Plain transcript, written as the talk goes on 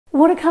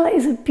Watercolour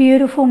is a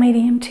beautiful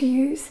medium to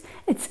use.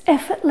 It's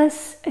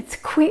effortless, it's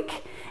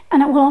quick,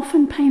 and it will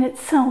often paint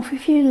itself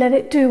if you let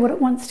it do what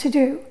it wants to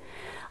do.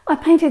 I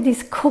painted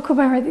this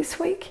kookaburra this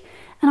week,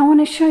 and I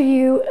want to show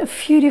you a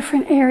few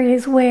different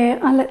areas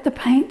where I let the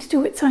paint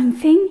do its own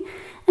thing,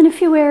 and a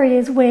few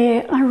areas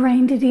where I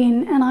reined it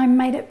in and I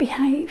made it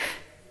behave.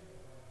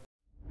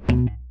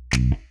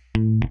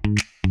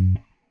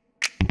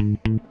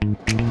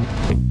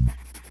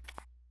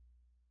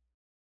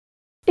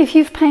 If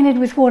you've painted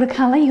with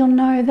watercolour, you'll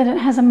know that it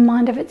has a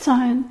mind of its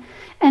own,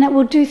 and it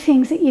will do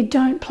things that you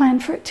don't plan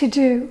for it to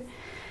do.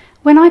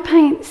 When I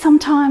paint,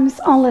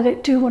 sometimes I'll let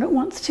it do what it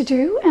wants to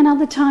do, and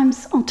other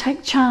times I'll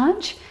take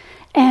charge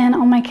and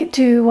I'll make it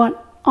do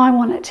what I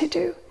want it to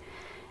do.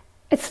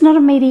 It's not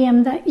a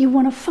medium that you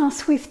want to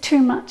fuss with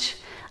too much,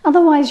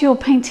 otherwise your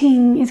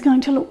painting is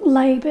going to look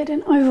laboured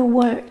and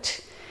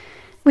overworked,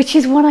 which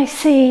is what I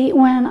see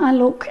when I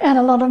look at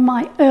a lot of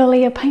my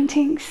earlier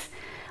paintings.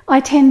 I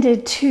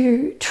tended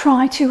to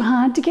try too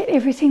hard to get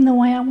everything the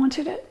way I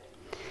wanted it.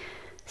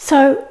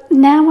 So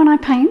now when I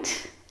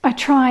paint, I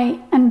try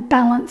and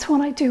balance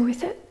what I do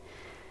with it.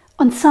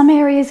 On some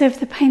areas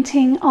of the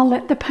painting, I'll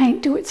let the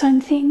paint do its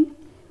own thing.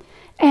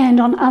 And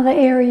on other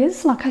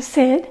areas, like I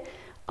said,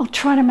 I'll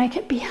try to make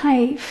it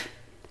behave.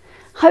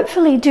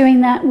 Hopefully doing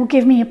that will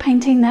give me a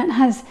painting that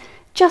has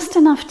just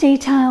enough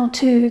detail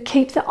to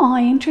keep the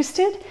eye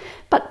interested,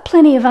 but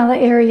plenty of other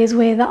areas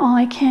where the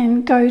eye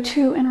can go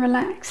to and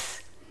relax.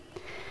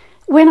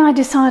 When I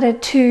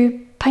decided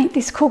to paint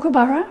this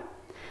kookaburra,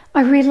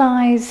 I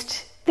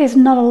realised there's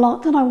not a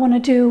lot that I want to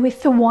do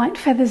with the white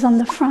feathers on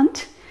the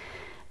front,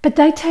 but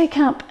they take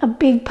up a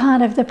big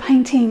part of the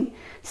painting,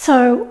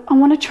 so I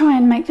want to try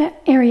and make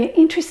that area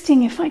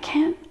interesting if I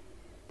can.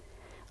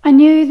 I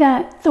knew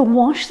that the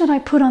wash that I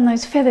put on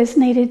those feathers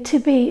needed to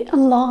be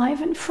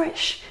alive and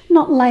fresh,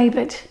 not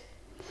laboured.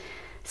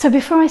 So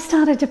before I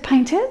started to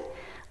paint it,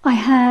 I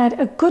had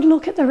a good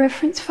look at the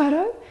reference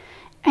photo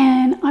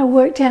and I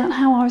worked out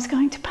how I was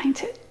going to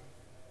paint it.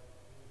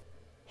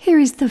 Here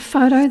is the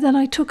photo that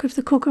I took of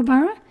the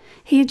kookaburra.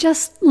 He had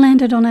just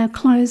landed on our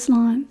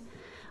clothesline.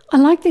 I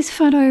like this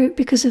photo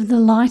because of the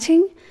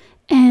lighting,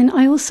 and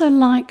I also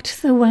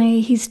liked the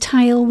way his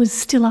tail was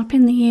still up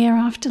in the air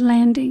after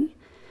landing.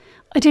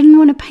 I didn't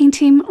want to paint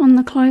him on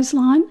the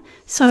clothesline,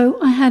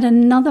 so I had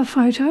another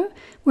photo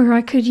where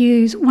I could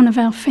use one of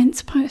our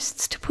fence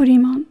posts to put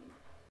him on.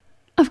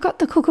 I've got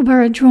the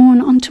kookaburra drawn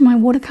onto my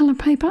watercolour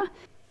paper.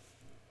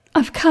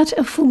 I've cut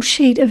a full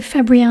sheet of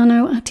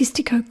Fabriano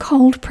Artistico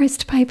cold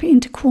pressed paper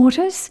into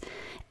quarters,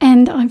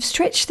 and I've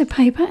stretched the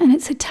paper and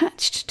it's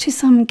attached to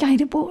some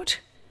gator board.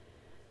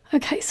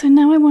 Okay, so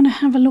now I want to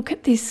have a look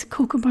at this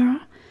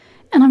kookaburra,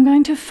 and I'm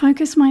going to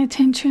focus my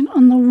attention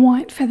on the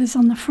white feathers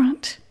on the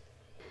front.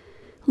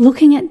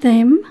 Looking at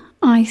them,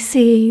 I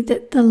see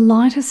that the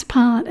lightest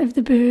part of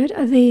the bird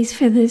are these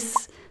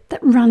feathers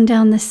that run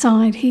down the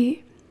side here.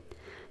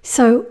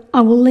 So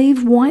I will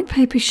leave white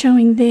paper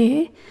showing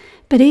there,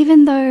 but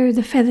even though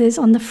the feathers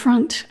on the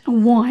front are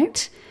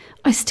white,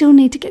 I still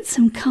need to get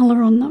some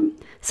colour on them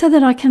so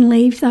that I can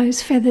leave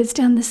those feathers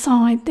down the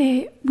side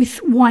there with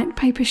white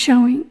paper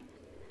showing.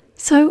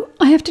 So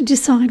I have to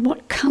decide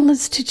what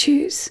colours to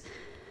choose.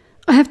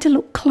 I have to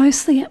look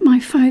closely at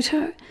my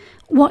photo.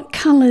 What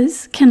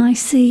colours can I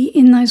see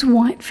in those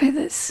white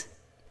feathers?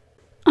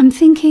 I'm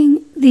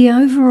thinking the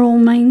overall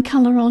main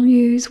colour I'll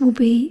use will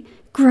be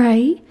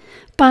grey,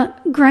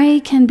 but grey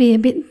can be a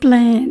bit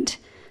bland,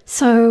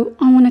 so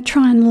I want to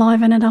try and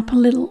liven it up a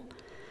little.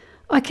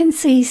 I can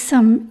see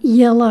some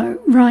yellow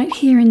right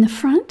here in the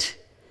front,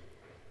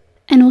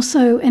 and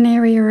also an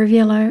area of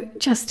yellow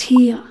just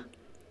here.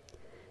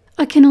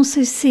 I can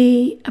also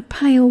see a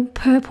pale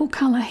purple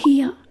colour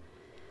here.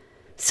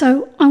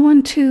 So I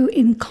want to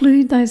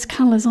include those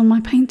colours on my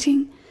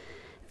painting.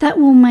 That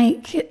will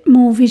make it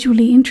more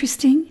visually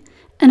interesting,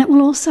 and it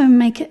will also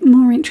make it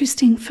more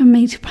interesting for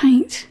me to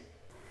paint.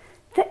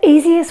 The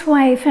easiest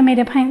way for me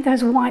to paint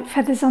those white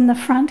feathers on the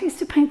front is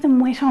to paint them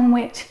wet on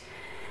wet.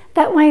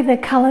 That way the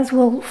colours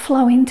will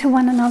flow into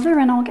one another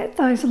and I'll get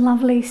those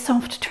lovely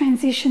soft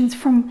transitions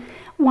from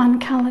one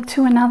colour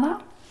to another.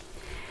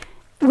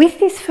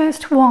 With this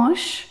first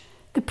wash,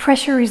 the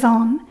pressure is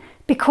on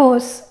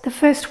because the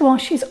first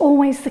wash is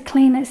always the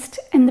cleanest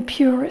and the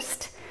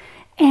purest,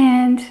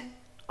 and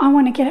I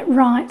want to get it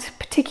right,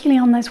 particularly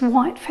on those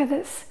white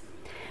feathers.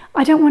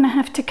 I don't want to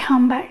have to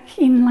come back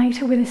in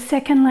later with a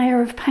second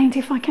layer of paint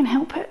if I can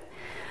help it.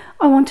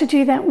 I want to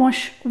do that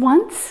wash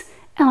once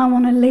and I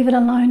want to leave it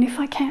alone if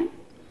I can.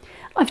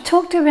 I've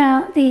talked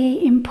about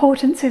the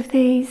importance of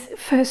these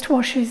first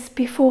washes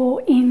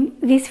before in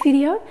this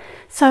video,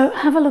 so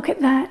have a look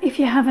at that if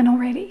you haven't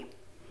already.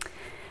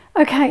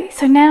 Okay,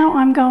 so now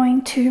I'm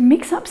going to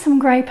mix up some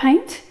grey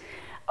paint.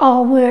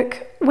 I'll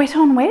work wet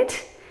on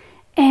wet,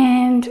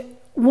 and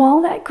while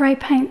that grey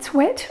paint's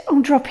wet,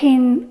 I'll drop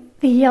in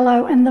the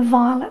yellow and the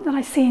violet that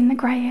I see in the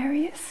grey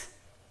areas.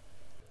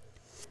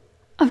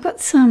 I've got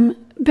some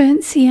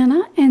burnt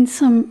sienna and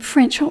some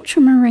French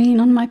ultramarine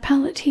on my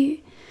palette here.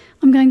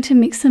 I'm going to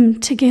mix them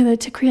together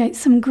to create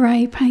some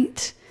grey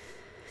paint.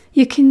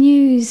 You can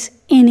use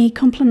any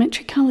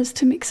complementary colours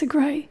to mix a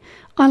grey.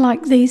 I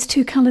like these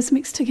two colours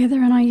mixed together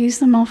and I use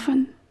them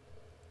often.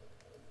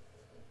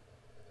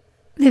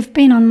 They've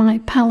been on my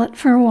palette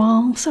for a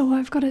while, so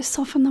I've got to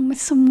soften them with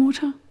some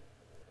water.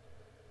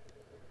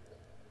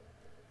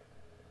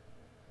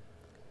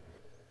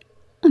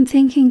 I'm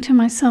thinking to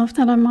myself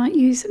that I might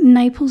use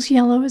Naples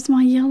yellow as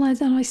my yellow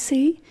that I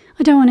see.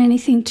 I don't want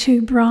anything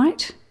too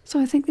bright, so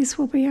I think this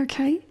will be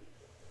okay.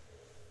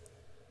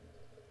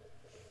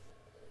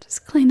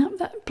 Just clean up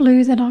that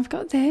blue that I've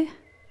got there.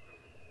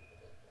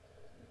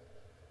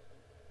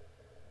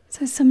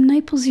 So some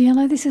Naples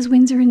yellow, this is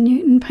Winsor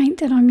Newton paint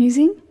that I'm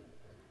using.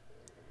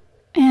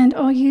 And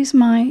I'll use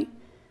my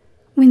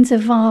Winsor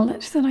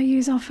violet that I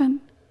use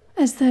often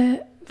as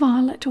the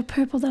violet or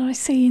purple that I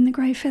see in the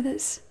grey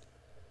feathers.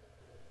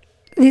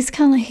 This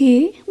colour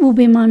here will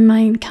be my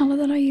main colour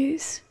that I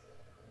use.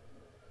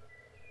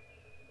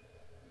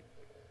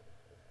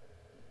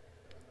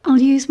 I'll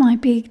use my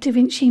big Da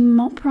Vinci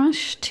mop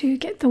brush to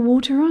get the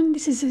water on.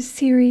 This is a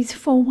series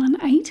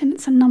 418 and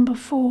it's a number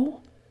 4.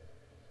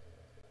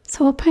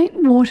 So I'll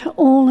paint water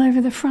all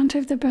over the front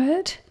of the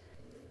bird,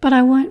 but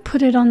I won't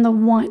put it on the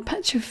white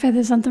patch of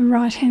feathers on the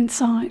right hand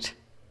side.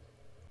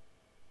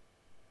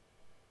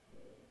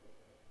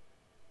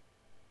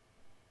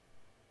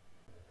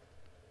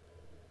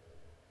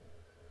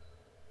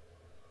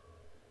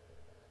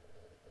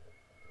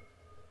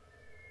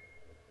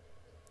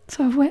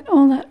 So I've wet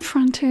all that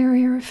front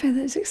area of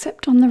feathers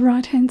except on the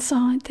right hand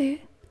side there.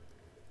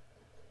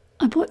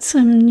 I bought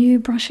some new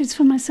brushes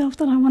for myself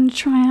that I want to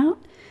try out.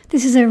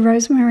 This is a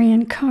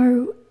Rosemary &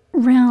 Co.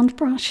 round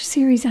brush,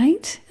 series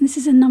 8, and this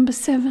is a number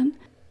 7.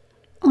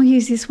 I'll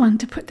use this one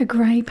to put the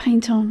grey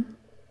paint on.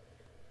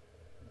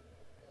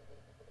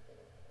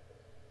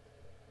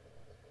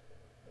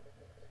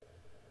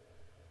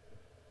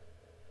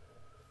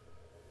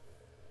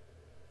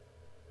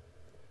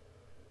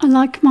 I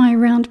like my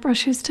round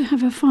brushes to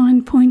have a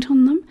fine point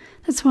on them.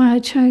 That's why I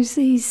chose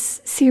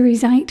these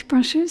series 8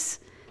 brushes.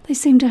 They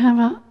seem to have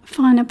a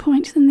finer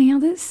point than the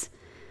others.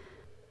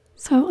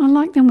 So I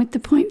like them with the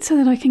point so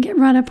that I can get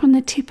right up on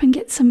the tip and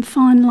get some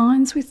fine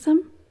lines with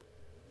them.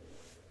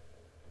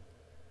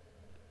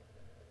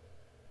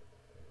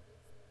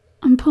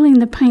 I'm pulling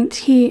the paint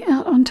here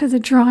out onto the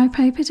dry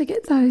paper to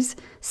get those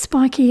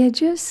spiky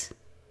edges.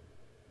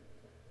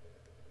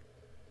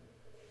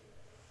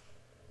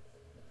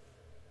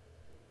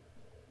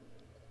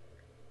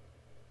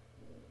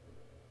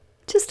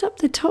 Just up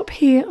the top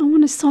here, I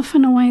want to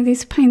soften away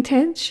this paint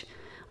edge.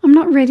 I'm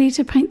not ready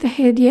to paint the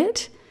head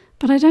yet,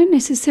 but I don't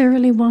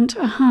necessarily want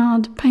a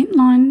hard paint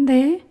line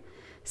there.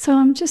 So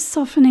I'm just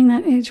softening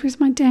that edge with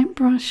my damp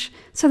brush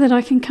so that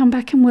I can come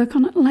back and work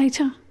on it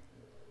later.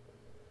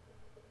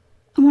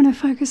 I want to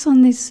focus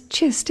on this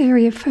chest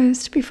area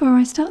first before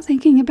I start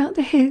thinking about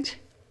the head.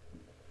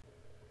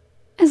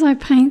 As I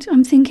paint,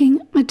 I'm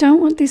thinking I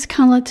don't want this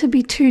colour to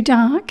be too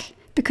dark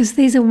because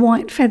these are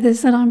white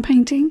feathers that I'm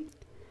painting.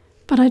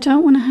 But I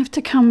don't want to have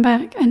to come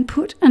back and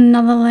put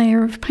another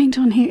layer of paint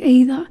on here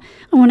either.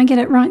 I want to get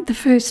it right the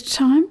first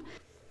time.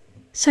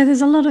 So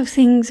there's a lot of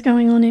things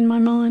going on in my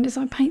mind as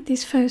I paint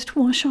this first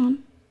wash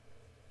on.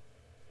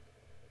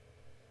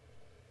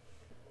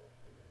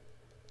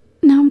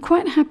 Now I'm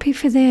quite happy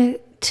for there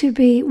to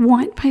be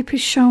white paper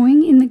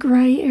showing in the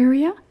grey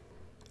area.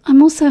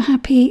 I'm also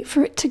happy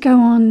for it to go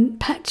on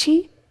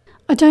patchy.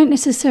 I don't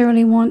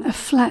necessarily want a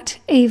flat,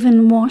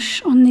 even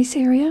wash on this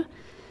area,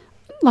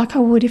 like I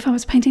would if I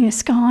was painting a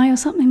sky or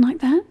something like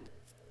that.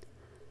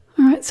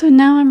 Alright, so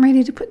now I'm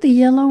ready to put the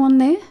yellow on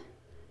there.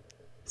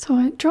 So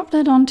I drop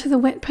that onto the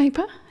wet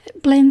paper.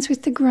 It blends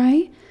with the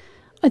grey.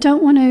 I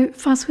don't want to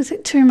fuss with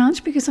it too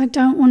much because I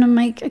don't want to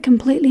make a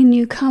completely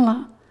new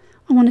colour.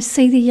 I want to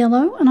see the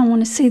yellow and I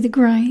want to see the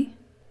grey.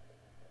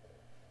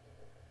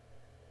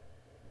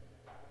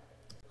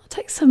 I'll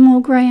take some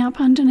more grey up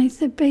underneath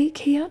the beak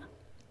here.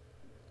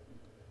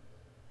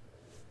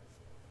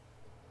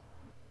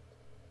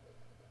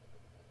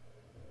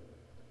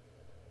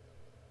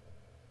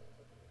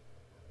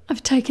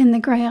 I've taken the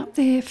grey up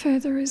there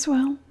further as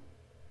well.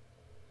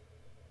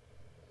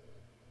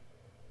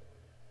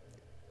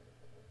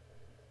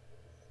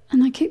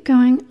 And I keep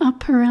going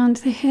up around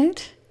the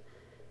head.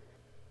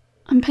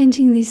 I'm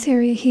painting this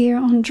area here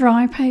on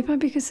dry paper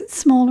because it's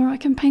smaller, I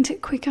can paint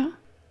it quicker.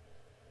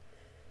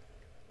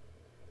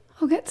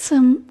 I'll get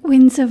some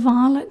Winsor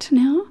violet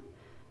now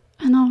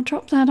and I'll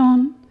drop that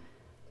on.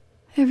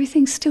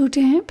 Everything's still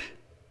damp.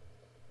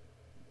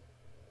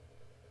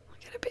 I'll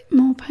get a bit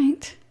more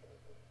paint.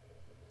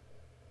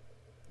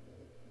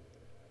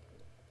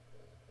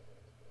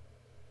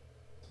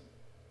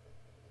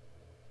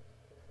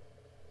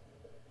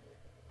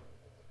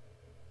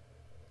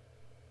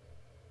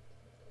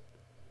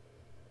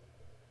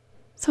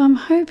 So I'm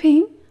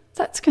hoping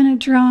that's going to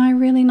dry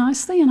really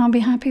nicely and I'll be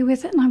happy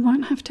with it and I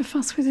won't have to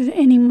fuss with it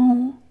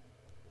anymore.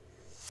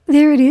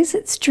 There it is,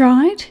 it's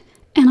dried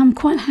and I'm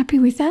quite happy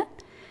with that.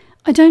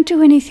 I don't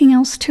do anything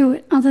else to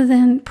it other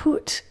than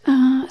put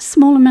a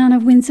small amount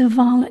of Winsor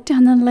violet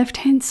down the left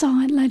hand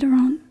side later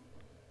on.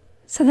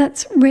 So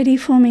that's ready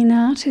for me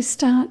now to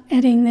start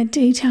adding the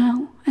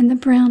detail and the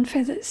brown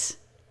feathers.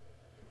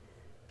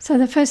 So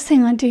the first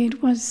thing I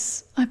did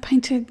was I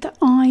painted the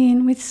eye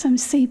in with some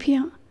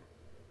sepia.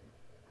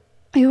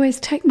 I always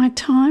take my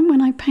time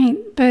when I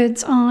paint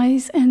birds'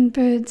 eyes and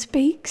birds'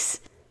 beaks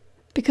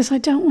because I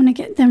don't want to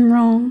get them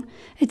wrong.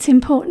 It's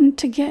important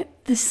to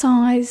get the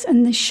size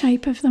and the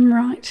shape of them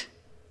right.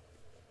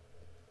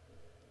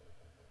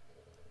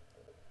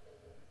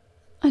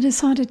 I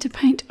decided to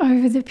paint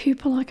over the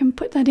pupil. I can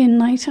put that in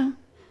later.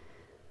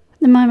 At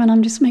the moment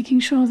I'm just making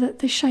sure that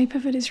the shape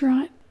of it is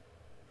right.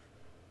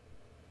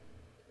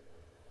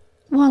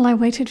 While I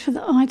waited for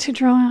the eye to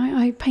dry,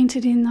 I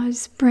painted in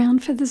those brown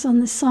feathers on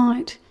the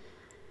side.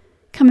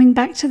 Coming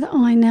back to the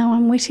eye now,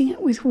 I'm wetting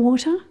it with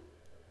water.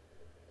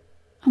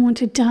 I want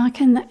to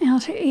darken the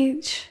outer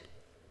edge.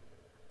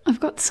 I've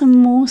got some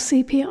more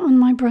sepia on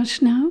my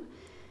brush now,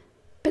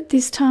 but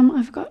this time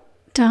I've got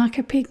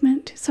darker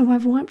pigment, so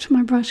I've wiped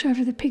my brush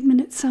over the pigment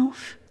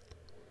itself.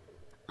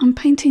 I'm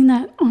painting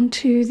that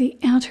onto the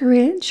outer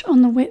edge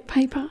on the wet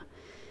paper.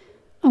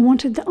 I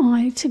wanted the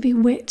eye to be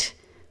wet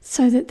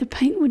so that the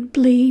paint would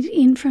bleed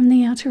in from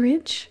the outer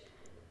edge.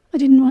 I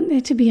didn't want there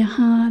to be a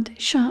hard,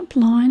 sharp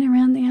line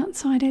around the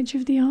outside edge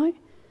of the eye.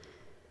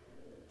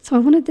 So I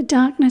wanted the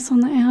darkness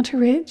on the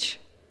outer edge,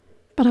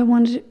 but I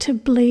wanted it to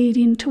bleed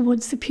in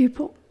towards the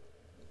pupil.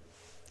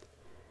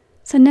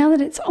 So now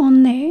that it's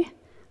on there,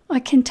 I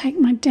can take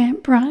my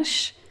damp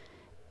brush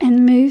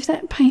and move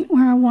that paint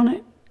where I want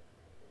it.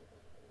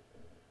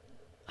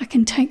 I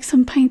can take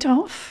some paint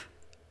off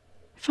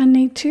if I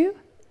need to.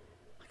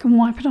 I can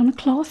wipe it on a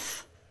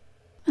cloth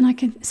and I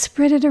can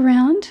spread it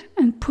around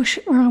and push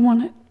it where I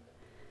want it.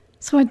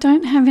 So I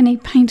don't have any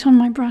paint on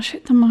my brush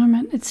at the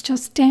moment. It's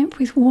just damp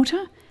with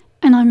water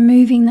and I'm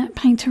moving that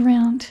paint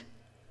around.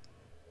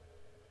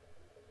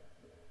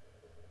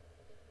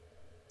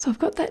 So I've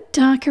got that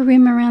darker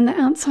rim around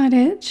the outside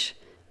edge,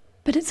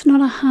 but it's not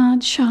a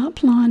hard,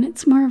 sharp line.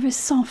 It's more of a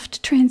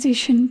soft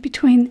transition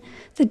between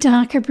the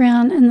darker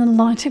brown and the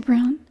lighter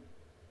brown.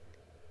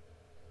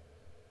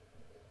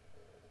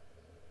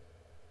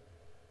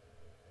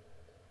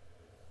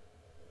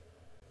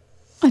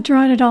 I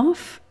dried it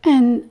off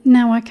and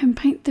now I can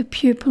paint the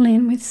pupil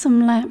in with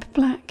some lamp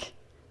black.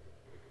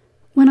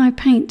 When I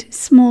paint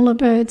smaller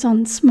birds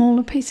on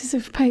smaller pieces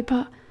of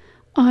paper,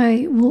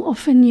 I will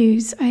often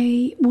use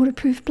a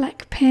waterproof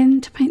black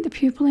pen to paint the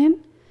pupil in.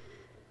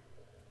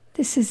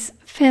 This is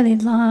fairly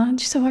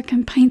large, so I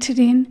can paint it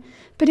in,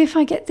 but if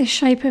I get the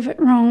shape of it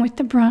wrong with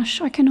the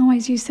brush, I can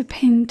always use the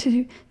pen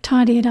to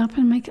tidy it up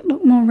and make it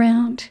look more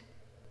round.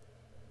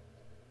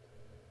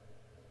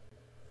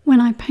 When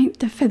I paint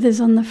the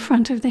feathers on the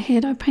front of the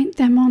head, I paint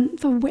them on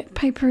the wet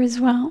paper as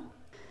well.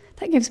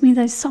 That gives me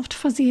those soft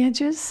fuzzy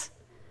edges.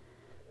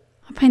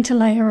 I paint a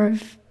layer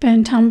of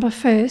burnt umber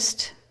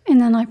first,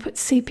 and then I put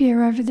sepia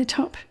over the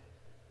top.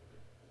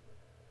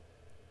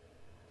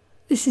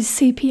 This is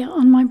sepia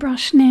on my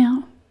brush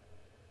now.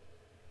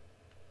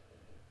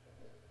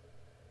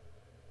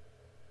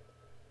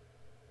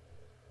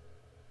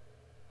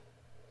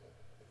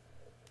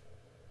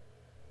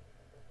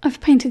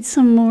 I've painted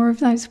some more of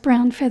those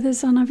brown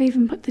feathers and I've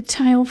even put the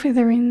tail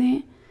feather in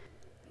there.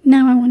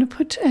 Now I want to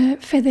put a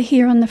feather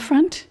here on the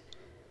front.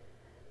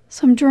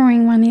 So I'm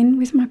drawing one in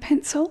with my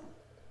pencil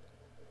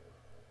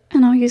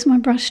and I'll use my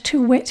brush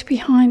to wet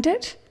behind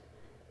it.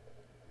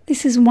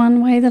 This is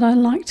one way that I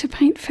like to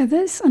paint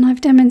feathers, and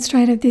I've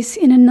demonstrated this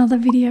in another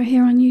video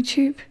here on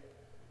YouTube.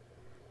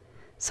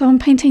 So I'm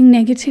painting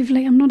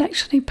negatively. I'm not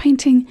actually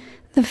painting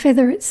the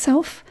feather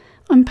itself.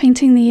 I'm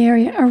painting the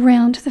area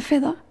around the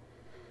feather.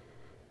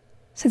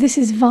 So this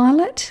is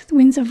violet, the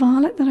Winsor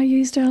violet that I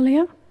used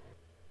earlier.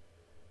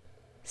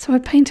 So I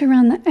paint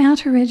around the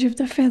outer edge of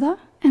the feather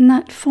and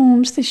that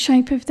forms the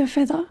shape of the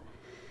feather.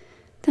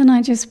 Then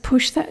I just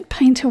push that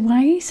paint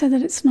away so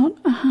that it's not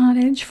a hard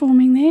edge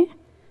forming there.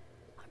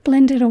 I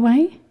blend it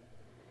away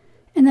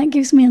and that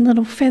gives me a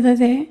little feather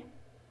there,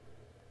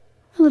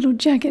 a little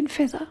jagged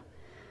feather.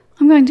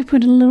 I'm going to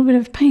put a little bit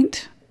of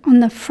paint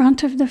on the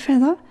front of the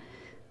feather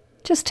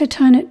just to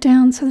tone it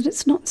down so that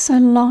it's not so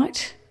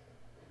light.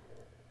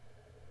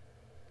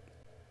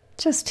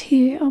 Just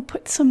here I'll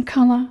put some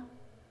colour,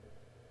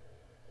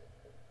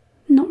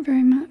 not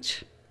very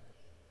much.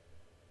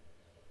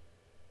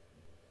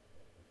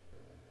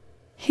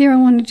 Here I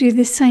want to do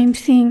the same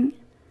thing.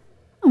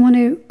 I want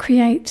to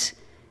create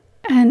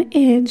an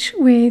edge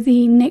where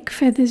the neck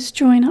feathers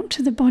join up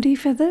to the body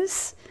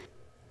feathers,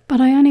 but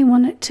I only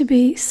want it to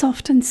be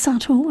soft and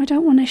subtle. I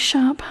don't want a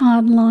sharp,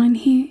 hard line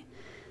here.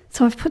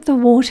 So I've put the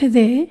water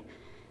there.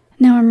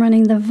 Now I'm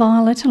running the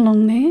violet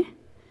along there.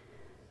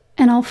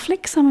 And I'll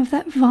flick some of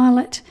that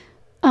violet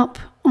up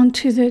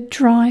onto the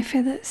dry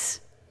feathers.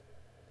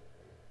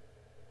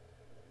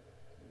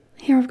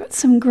 Here I've got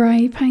some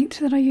grey paint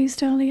that I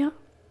used earlier.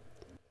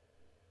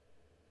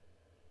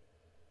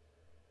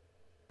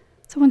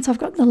 So once I've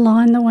got the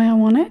line the way I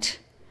want it,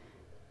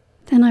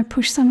 then I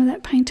push some of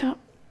that paint up.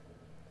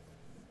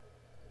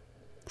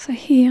 So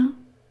here,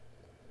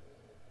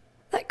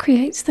 that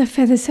creates the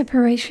feather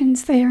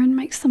separations there and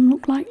makes them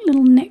look like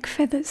little neck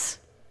feathers.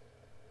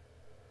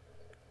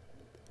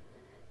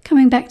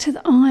 Coming back to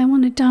the eye, I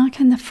want to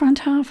darken the front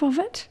half of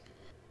it.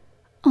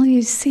 I'll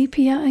use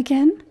sepia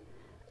again,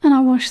 and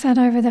I'll wash that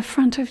over the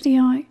front of the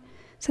eye.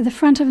 So the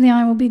front of the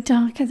eye will be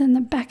darker than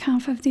the back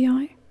half of the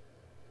eye.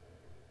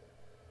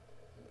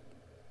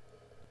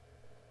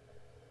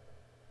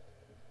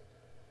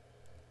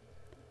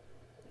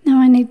 Now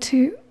I need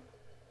to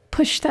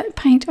push that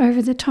paint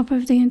over the top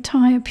of the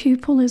entire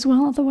pupil as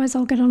well, otherwise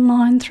I'll get a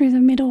line through the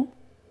middle.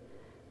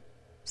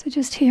 So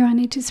just here I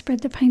need to spread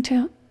the paint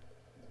out.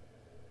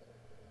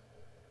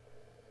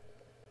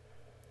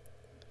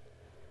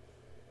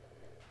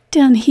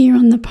 Down here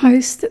on the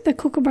post that the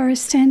kookaburra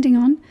is standing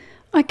on,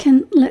 I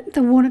can let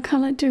the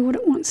watercolour do what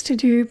it wants to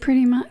do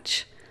pretty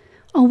much.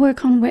 I'll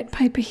work on wet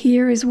paper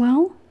here as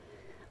well.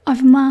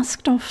 I've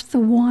masked off the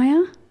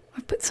wire.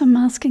 I've put some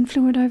masking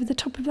fluid over the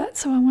top of that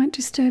so I won't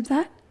disturb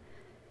that.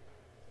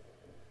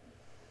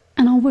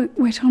 And I'll work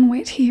wet on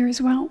wet here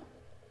as well.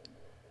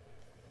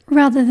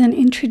 Rather than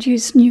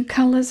introduce new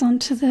colours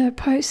onto the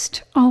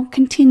post, I'll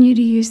continue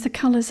to use the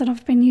colours that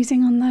I've been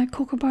using on the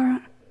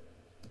kookaburra.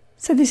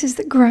 So this is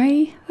the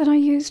grey that I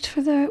used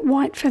for the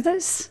white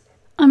feathers.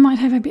 I might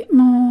have a bit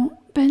more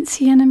burnt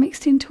sienna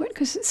mixed into it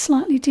because it's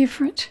slightly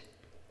different.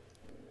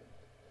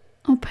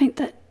 I'll paint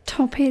that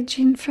top edge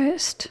in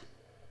first.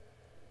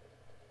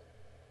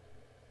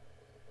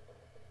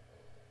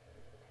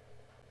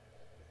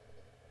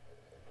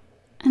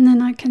 And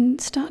then I can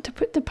start to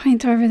put the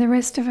paint over the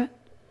rest of it.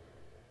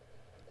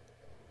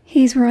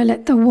 Here's where I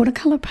let the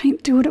watercolour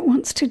paint do what it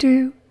wants to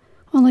do.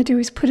 All I do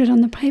is put it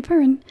on the paper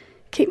and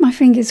keep my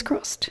fingers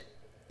crossed.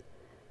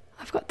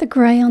 I've got the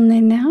grey on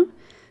there now,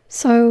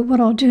 so what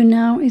I'll do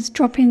now is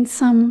drop in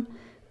some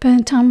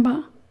burnt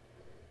umber.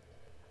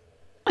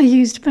 I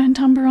used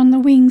burnt umber on the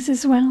wings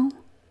as well.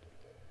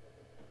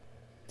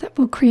 That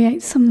will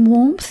create some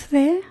warmth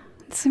there,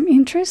 some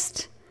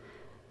interest.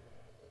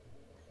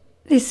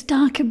 This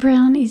darker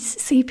brown is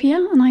sepia,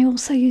 and I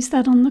also use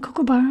that on the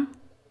kookaburra.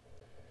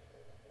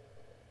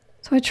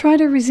 So I try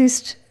to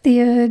resist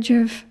the urge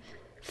of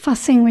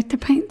fussing with the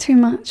paint too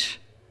much.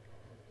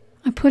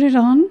 I put it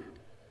on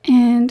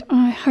and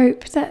I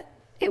hope that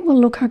it will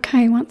look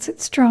okay once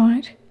it's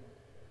dried.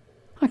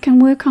 I can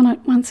work on it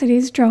once it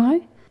is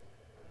dry,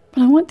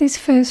 but I want this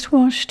first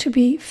wash to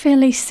be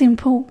fairly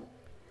simple.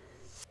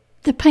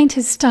 The paint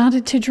has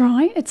started to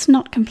dry. It's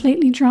not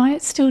completely dry,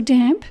 it's still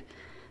damp,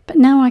 but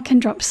now I can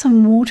drop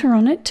some water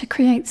on it to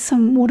create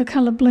some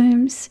watercolour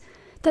blooms.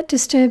 That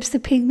disturbs the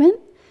pigment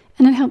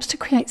and it helps to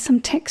create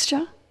some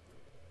texture.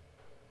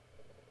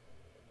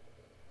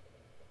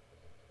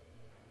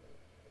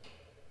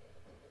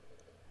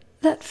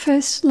 That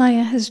first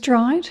layer has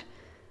dried,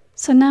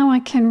 so now I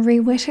can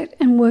re-wet it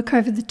and work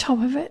over the top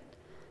of it.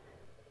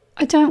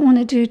 I don't want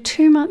to do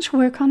too much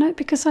work on it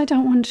because I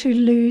don't want to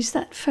lose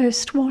that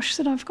first wash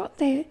that I've got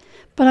there,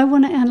 but I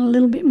want to add a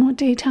little bit more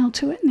detail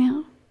to it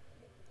now.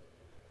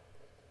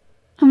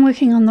 I'm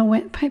working on the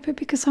wet paper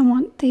because I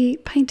want the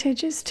paint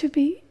edges to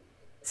be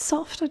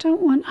soft. I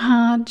don't want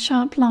hard,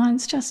 sharp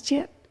lines just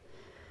yet.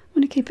 I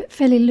want to keep it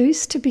fairly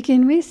loose to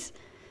begin with.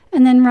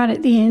 And then right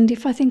at the end,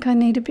 if I think I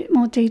need a bit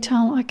more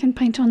detail, I can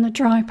paint on the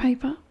dry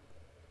paper.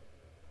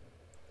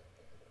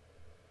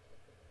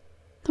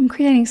 I'm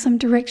creating some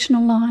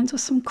directional lines or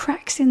some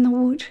cracks in the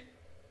wood.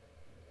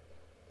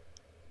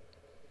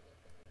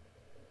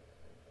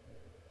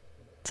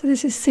 So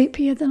this is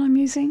sepia that I'm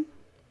using.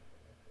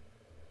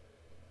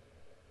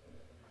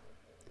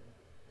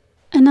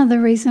 Another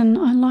reason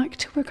I like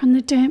to work on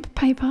the damp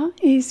paper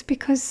is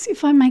because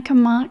if I make a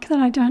mark that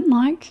I don't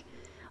like,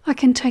 I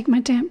can take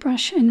my damp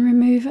brush and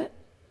remove it.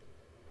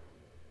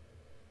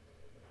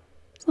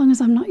 As long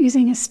as I'm not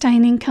using a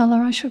staining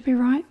colour, I should be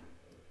right.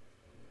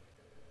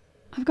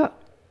 I've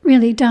got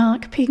really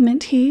dark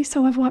pigment here,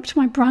 so I've wiped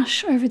my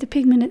brush over the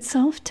pigment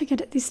itself to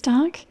get it this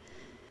dark.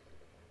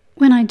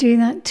 When I do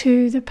that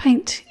too, the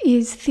paint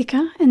is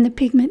thicker and the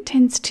pigment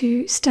tends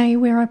to stay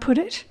where I put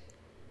it.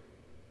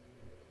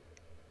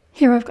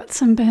 Here I've got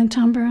some burnt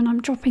umber and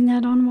I'm dropping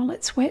that on while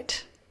it's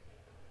wet.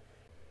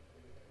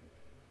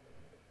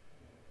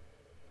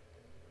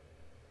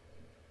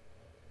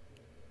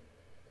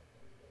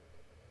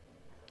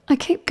 I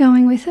keep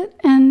going with it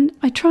and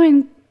I try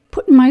and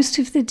put most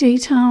of the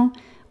detail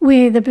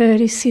where the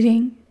bird is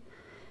sitting.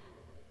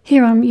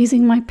 Here I'm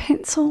using my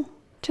pencil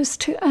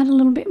just to add a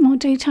little bit more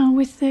detail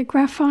with the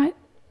graphite.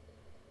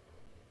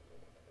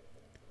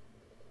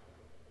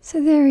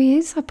 So there he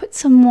is. I put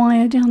some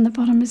wire down the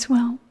bottom as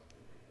well.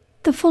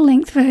 The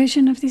full-length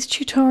version of this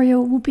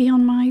tutorial will be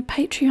on my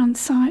Patreon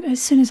site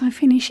as soon as I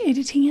finish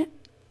editing it.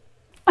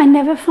 I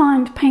never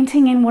find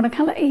painting in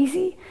watercolour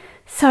easy,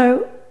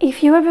 so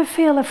if you ever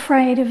feel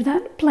afraid of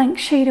that blank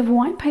sheet of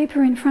white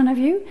paper in front of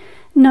you,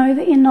 know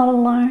that you're not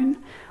alone.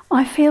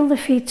 I feel the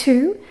fear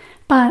too,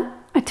 but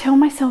I tell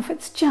myself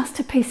it's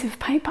just a piece of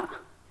paper.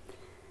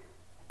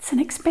 It's an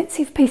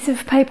expensive piece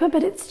of paper,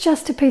 but it's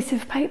just a piece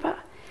of paper.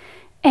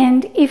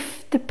 And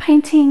if the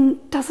painting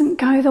doesn't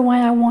go the way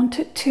I want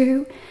it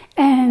to,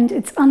 and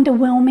it's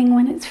underwhelming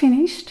when it's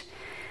finished,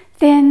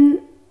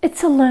 then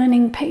it's a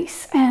learning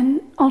piece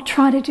and I'll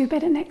try to do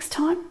better next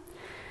time.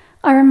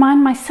 I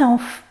remind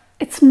myself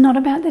it's not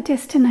about the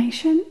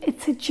destination,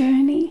 it's a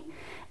journey.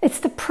 It's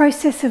the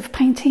process of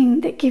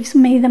painting that gives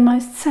me the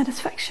most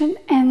satisfaction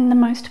and the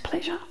most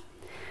pleasure.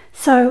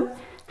 So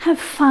have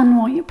fun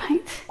while you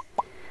paint.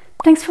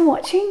 Thanks for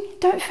watching.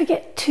 Don't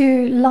forget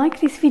to like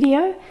this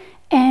video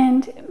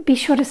and be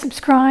sure to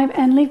subscribe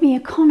and leave me a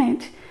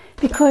comment,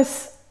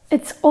 because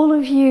it's all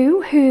of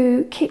you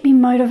who keep me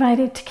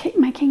motivated to keep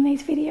making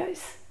these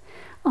videos.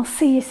 I'll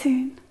see you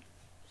soon.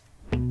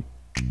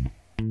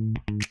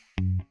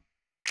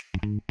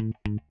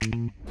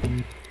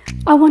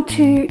 I want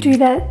to do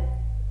that.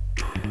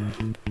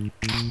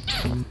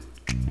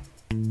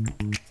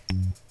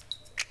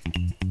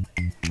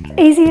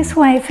 Easiest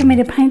way for me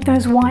to paint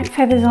those white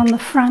feathers on the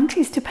front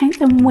is to paint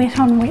them wet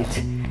on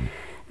wet.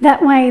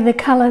 That way the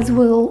colours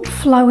will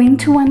flow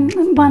into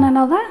one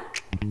another.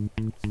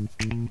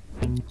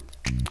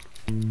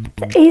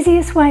 The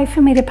easiest way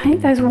for me to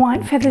paint those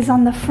white feathers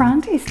on the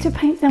front is to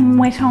paint them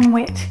wet on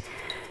wet.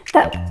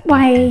 That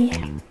way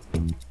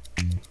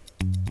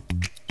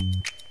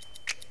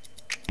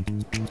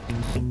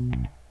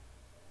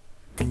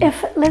it's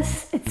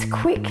effortless, it's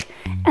quick,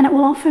 and it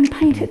will often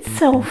paint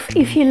itself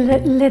if you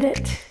let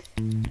it.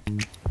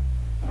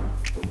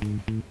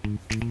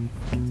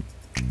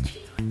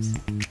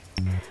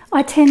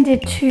 I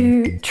tended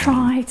to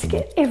try to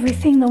get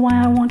everything the way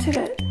I wanted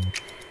it.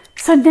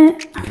 So then,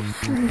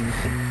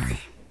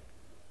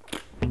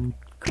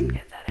 couldn't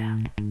get that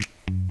out.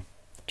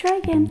 Try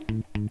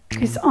again,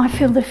 because I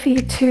feel the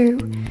fear too.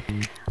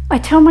 I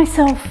tell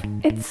myself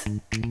it's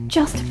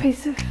just a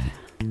piece of paper.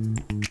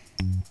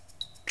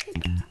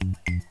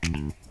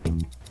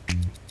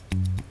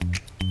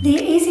 The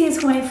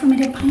easiest way for me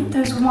to paint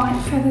those white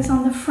feathers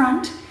on the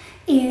front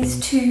is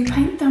to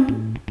paint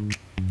them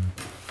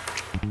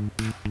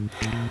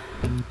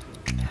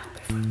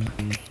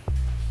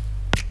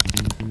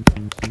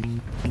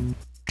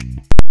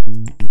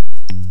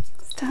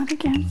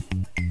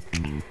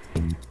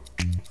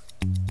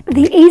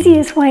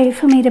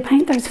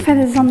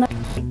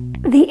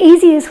The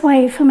easiest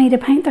way for me to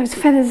paint those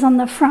feathers on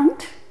the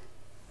front.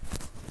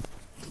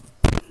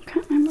 I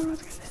can't remember what I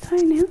was going to say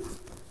now.